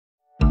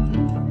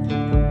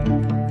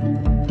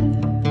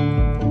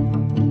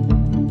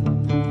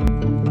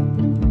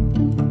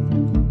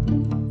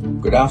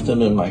Good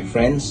afternoon, my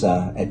friends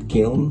at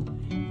KILN.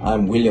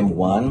 I'm William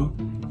Wan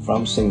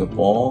from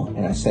Singapore,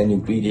 and I send you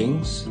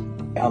greetings.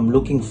 I'm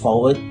looking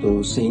forward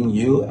to seeing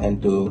you and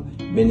to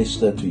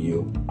minister to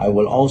you. I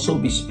will also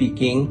be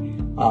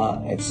speaking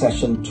at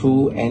session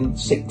 2 and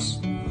 6.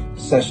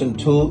 Session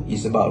 2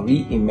 is about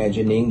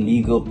reimagining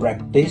legal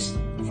practice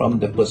from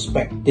the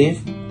perspective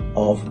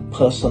of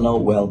personal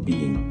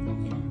well-being.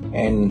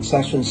 And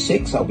session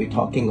 6, I'll be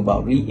talking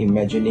about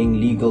reimagining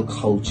legal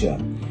culture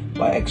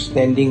by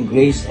extending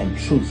grace and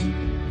truth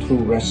through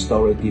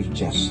restorative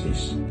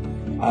justice.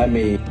 I'm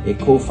a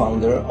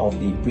co-founder of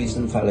the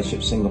Prison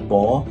Fellowship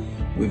Singapore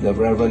with the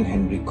Reverend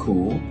Henry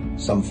Koo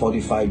some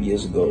 45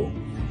 years ago.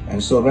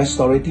 And so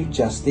restorative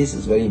justice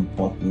is very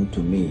important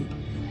to me.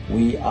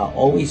 We are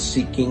always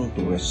seeking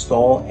to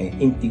restore and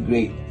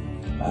integrate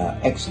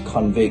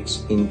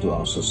ex-convicts into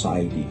our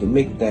society to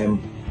make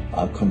them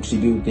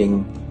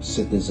contributing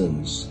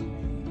citizens.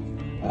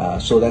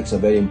 So that's a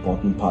very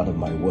important part of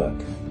my work.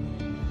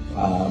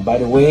 By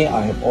the way,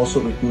 I have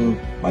also written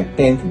my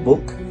 10th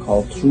book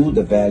called Through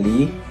the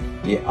Valley,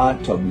 The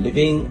Art of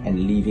Living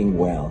and Living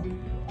Well.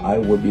 I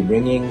will be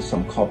bringing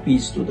some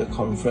copies to the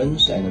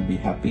conference and I'll be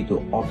happy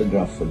to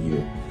autograph for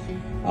you.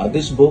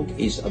 This book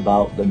is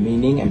about the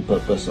meaning and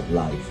purpose of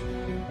life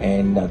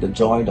and the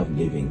joy of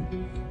living.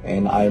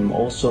 And I'm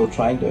also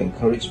trying to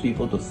encourage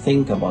people to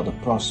think about the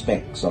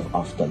prospects of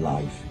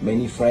afterlife.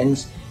 Many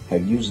friends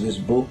have used this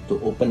book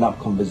to open up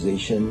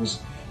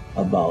conversations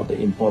about the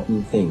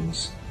important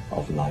things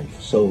of life.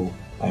 So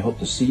I hope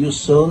to see you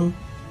soon,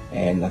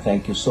 and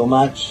thank you so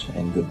much,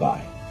 and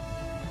goodbye.